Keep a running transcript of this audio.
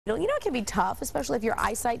You know, it can be tough, especially if your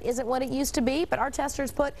eyesight isn't what it used to be, but our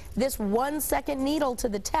testers put this 1-second needle to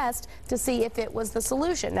the test to see if it was the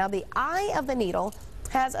solution. Now, the eye of the needle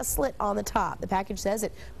has a slit on the top. The package says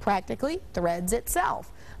it practically threads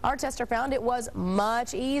itself. Our tester found it was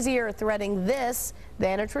much easier threading this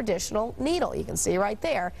than a traditional needle. You can see right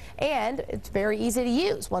there. And it's very easy to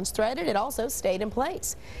use. Once threaded, it also stayed in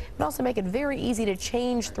place. It would also make it very easy to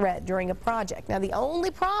change thread during a project. Now, the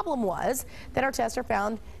only problem was that our tester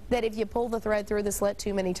found that if you pull the thread through the slit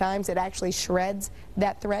too many times, it actually shreds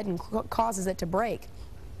that thread and causes it to break.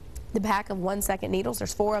 The pack of 1-second needles,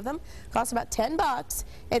 there's 4 of them, costs about $10.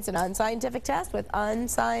 It's an unscientific test with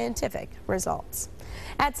unscientific results.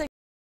 At